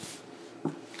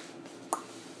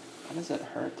How does it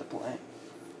hurt to play?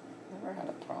 Never had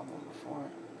a problem before.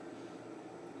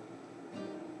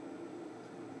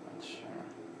 Not sure.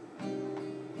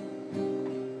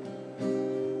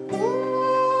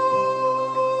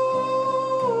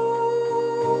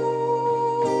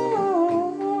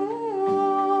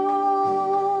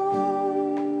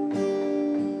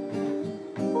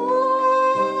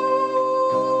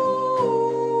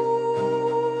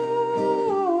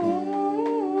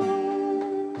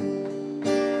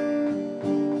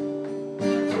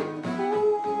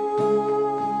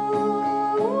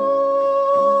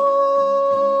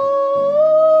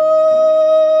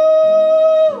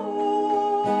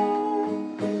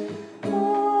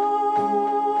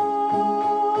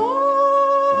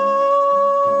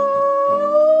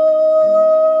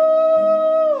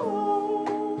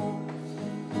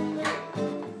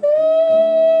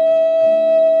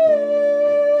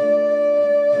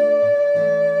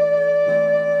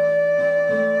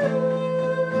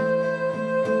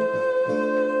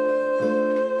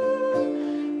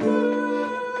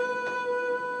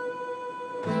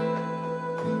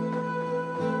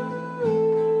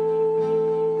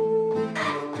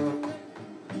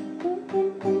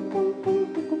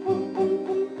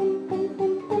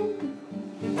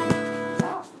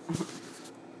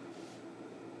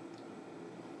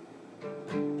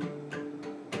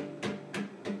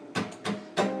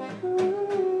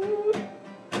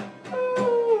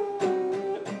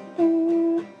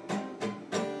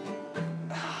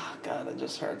 God, it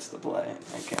just hurts to play.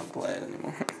 I can't play it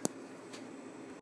anymore.